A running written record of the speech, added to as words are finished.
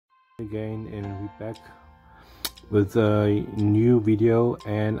again, and we're back with a new video.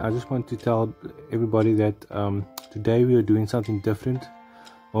 And I just want to tell everybody that today we are doing something different.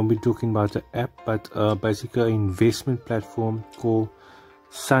 Won't be talking about the app, but basically an investment platform called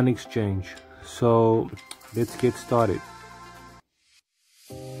Sunexchange. So let's get started.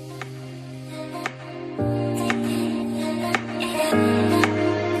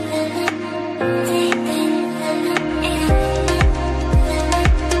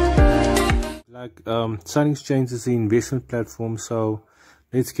 Sunexchange is the investment platform, so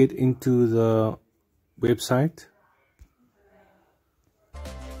let's get into the website.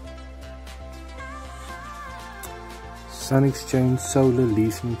 Sunexchange solar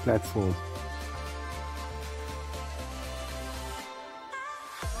leasing platform.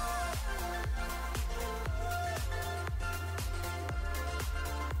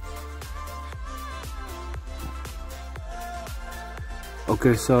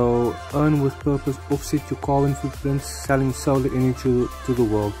 Okay, so earn with purpose, offset your carbon footprints, selling solar energy to the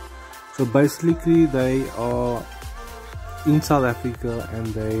world. So basically they are in South Africa and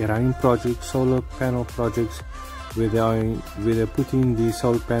they running projects, solar panel projects, where they're putting these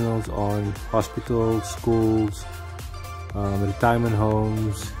solar panels on hospitals, schools, retirement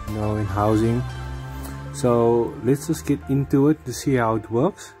homes, in housing. So let's just get into it to see how it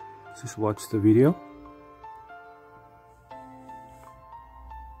works. Just watch the video.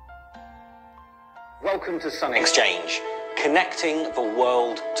 Welcome to Sunexchange, connecting the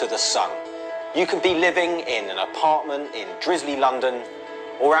world to the sun. You can be living in an apartment in drizzly London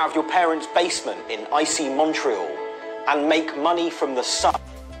or out of your parents' basement in icy Montreal and make money from the sun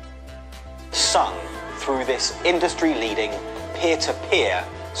through this industry-leading peer-to-peer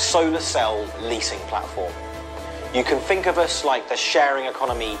solar cell leasing platform. You can think of us like the sharing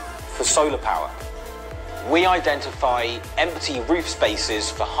economy for solar power. We identify empty roof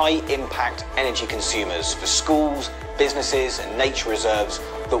spaces for high-impact energy consumers, for schools, businesses and nature reserves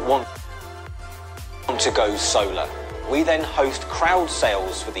that want to go solar. We then host crowd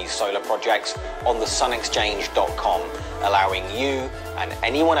sales for these solar projects on the sunexchange.com, allowing you and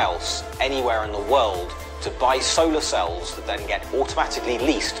anyone else anywhere in the world to buy solar cells that then get automatically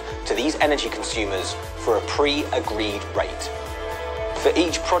leased to these energy consumers for a pre-agreed rate. For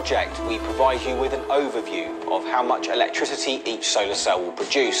each project, we provide you with an overview of how much electricity each solar cell will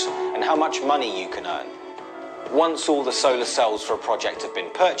produce and how much money you can earn. Once all the solar cells for a project have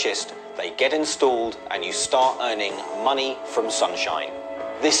been purchased, they get installed and you start earning money from sunshine.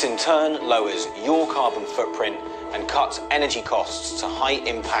 This in turn lowers your carbon footprint and cuts energy costs to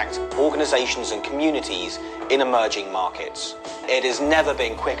high-impact organisations and communities in emerging markets. It has never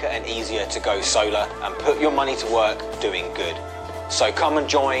been quicker and easier to go solar and put your money to work doing good. So come and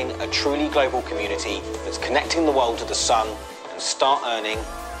join a truly global community that's connecting the world to the sun and start earning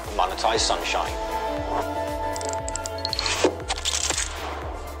monetized sunshine.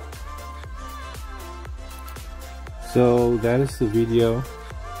 So that is the video.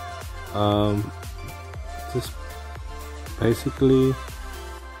 Just basically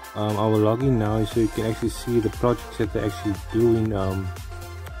I will log in now so you can actually see the projects that they actually do in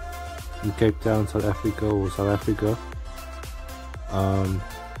Cape Town, South Africa, or South Africa.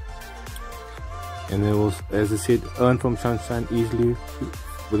 And it was, as I said, earn from sunshine easily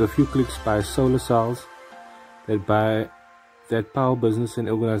with a few clicks by solar cells that power business and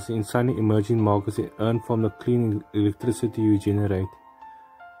organizations in sunny emerging markets and earn from the clean electricity you generate.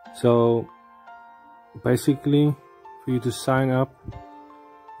 So basically, for you to sign up,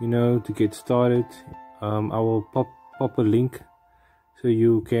 to get started, I will pop a link so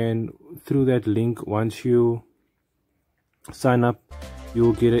you can, through that link, once you sign up, you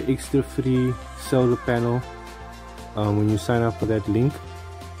will get an extra free solar panel when you sign up for that link.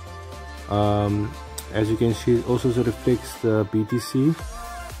 As you can see, it also reflects the BTC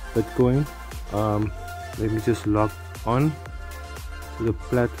Bitcoin. Let me just log on to the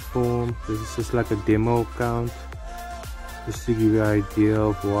platform. This is just like a demo account, just to give you an idea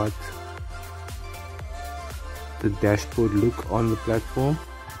of what the dashboard look on the platform.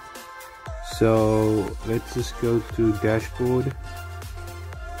 So let's just go to dashboard.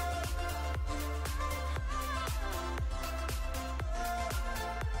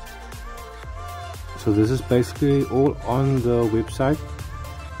 So this is basically all on the website.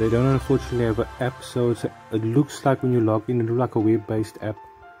 They don't unfortunately have an app, so it looks like when you log in, it looks like a web-based app,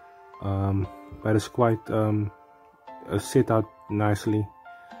 but it's quite set out nicely.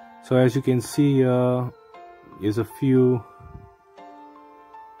 So as you can see, there's a few.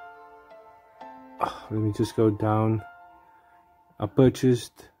 Let me just go down. I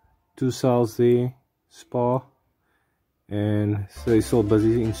purchased 2 cells there, Spa, and so they're still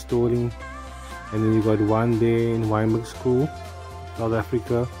busy installing. And then you got one there in Wynberg School, South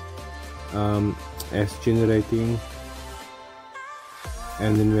Africa, as generating.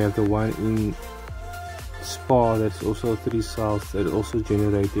 And then we have the one in Spa that's also 3 cells that are also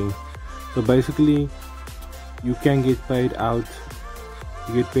generating. So basically you can get paid out,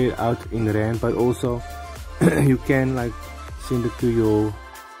 you get paid out in rand, but also you can like send it to your,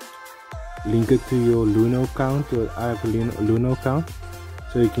 link it to your Luno account. I have a Luno account,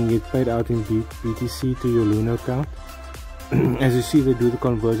 so you can get paid out in BTC to your Luno account. As you see, they do the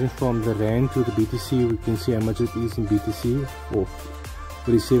conversion from the rand to the BTC. We can see how much it is in BTC for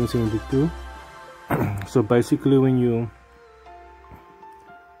 37.72. So basically when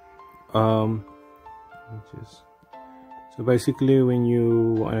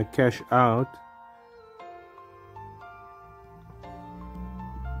you want to cash out,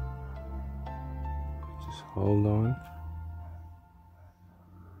 just hold on.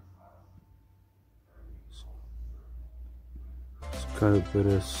 It's got a bit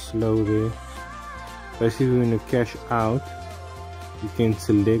of slow there. Basically when you cash out, you can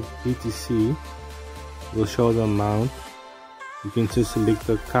select BTC, will show the amount. You can just select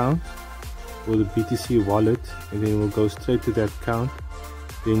the account or the BTC wallet, and then it will go straight to that account.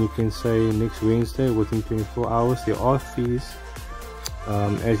 Then you can say next Wednesday within 24 hours. There are fees,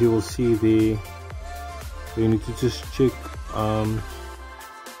 as you will see there. So you need to just check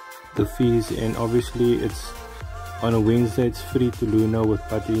the fees, and obviously it's on a Wednesday it's free to Luno,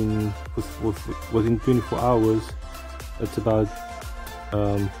 but within 24 hours it's about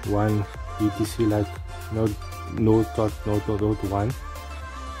 1 BTC, like 0.0.1.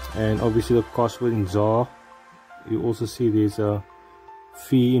 And obviously the cost within ZAR, you also see there's a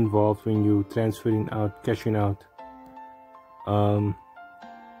fee involved when you transferring out, cashing out.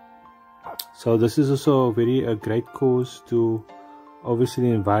 So this is also a great cause to obviously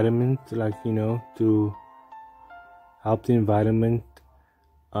the environment, like, you know, to help the environment.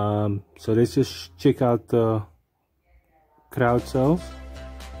 So let's just check out the crowd sales,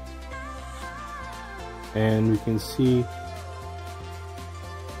 and we can see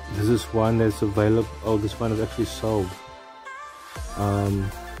this is one that's available. Oh, this one is actually sold.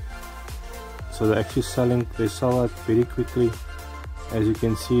 So they're actually selling, they sell out very quickly, as you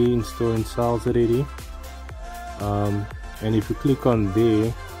can see, installing cells already. And if you click on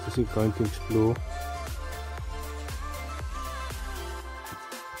there, this is going to explore.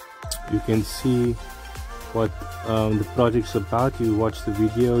 You can see what the project's about. You watch the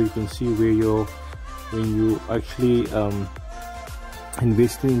video, you can see where when you actually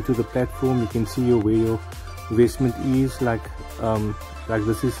investing into the platform, you can see where your investment is, like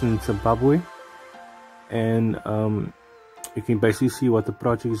this is in Zimbabwe, and you can basically see what the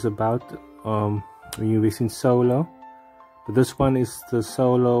project is about when you invest in solar. But this one is the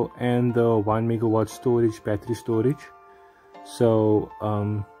solar and the 1 megawatt storage, battery storage. So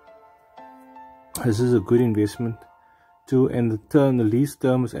this is a good investment too, and the lease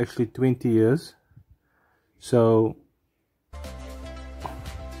term is actually 20 years. So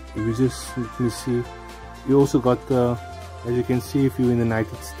if you just, let me see, you also got the, as you can see, if you're in the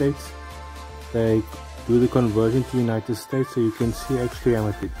United States, they do the conversion to United States, so you can see actually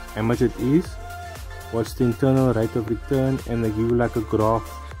how much it is, what's the internal rate of return, and they give you like a graph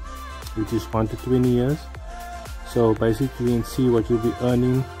which is 1 to 20 years. So basically you can see what you'll be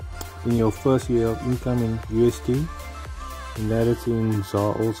earning in your first year of income in USD, and that is in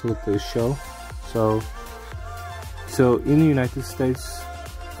ZAR also that they show. So in the United States,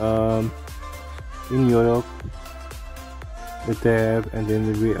 in Europe that they have, and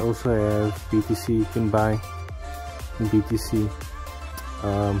then we also have BTC. You can buy in BTC.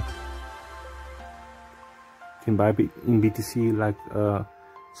 Can buy in BTC like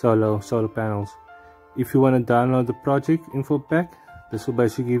solar panels. If you want to download the project info pack, this will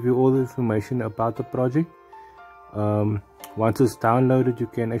basically give you all the information about the project. Once it's downloaded, you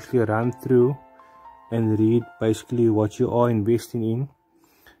can actually run through and read basically what you are investing in.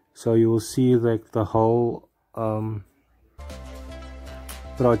 So you will see like the whole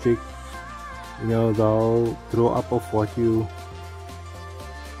project, you know, the whole draw up of what you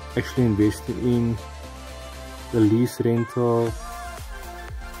actually invested in, the lease rental.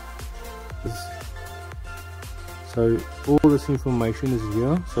 So all this information is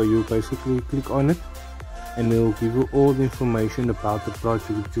here, so you basically click on it and it will give you all the information about the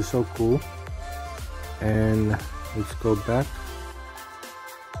project, which is so cool. And let's go back.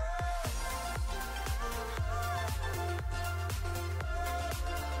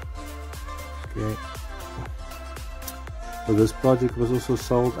 Okay, so this project was also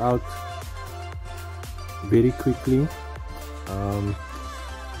sold out very quickly.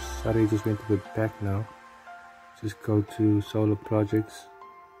 sorry, just went a bit back now. Just go to solar projects.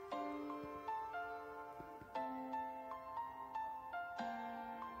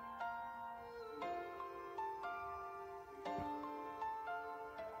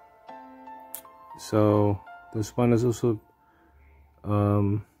 So this one is also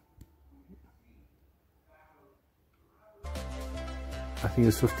I think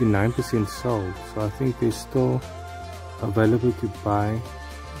it's 59% sold, so I think they're still available to buy.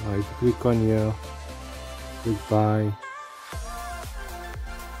 If you click on here, click buy,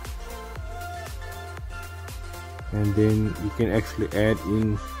 and then you can actually add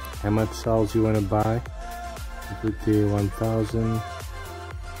in how much cells you want to buy. You put there 1000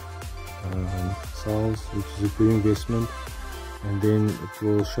 cells, which is a good investment, and then it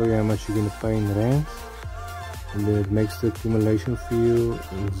will show you how much you're going to pay in rands, and then it makes the accumulation for you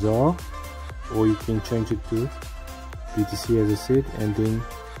in ZAR, or you can change it to BTC as I said, and then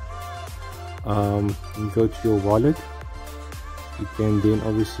you go to your wallet. You can then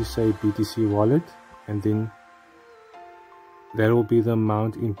obviously say BTC wallet, and then that will be the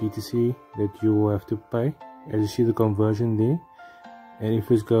amount in BTC that you will have to pay, as you see the conversion there. And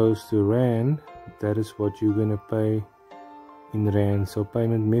if it goes to rand, that is what you're gonna pay in rand. So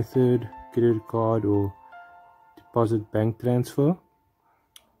payment method, credit card or deposit bank transfer.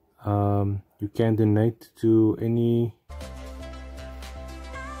 You can donate to any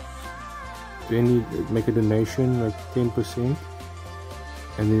make a donation like 10%,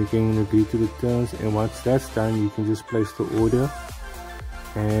 and then you can agree to the terms, and once that's done you can just place the order,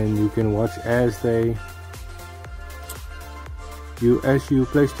 and you can watch as you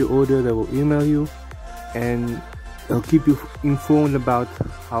place the order, they will email you and they'll keep you informed about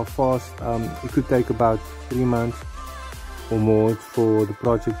how fast. It could take about 3 months or more for the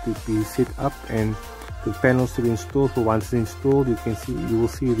project to be set up and the panels to be installed. So once it's installed, you will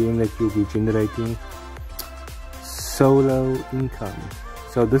see then that you'll be generating solar income.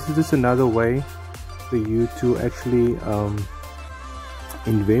 So this is just another way for you to actually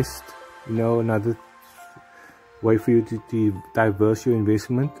invest, another way for you to diverse your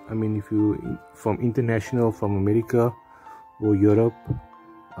investment. I mean, if you from international, from America or Europe,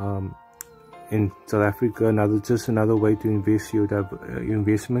 in South Africa, just another way to invest your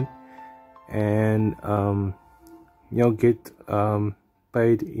investment, and get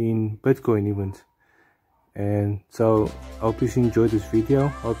paid in Bitcoin even. And so I hope you enjoyed this video.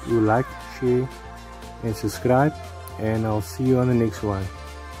 Hope you like, share and subscribe, and I'll see you on the next one.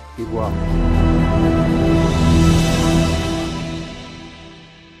 Keep well.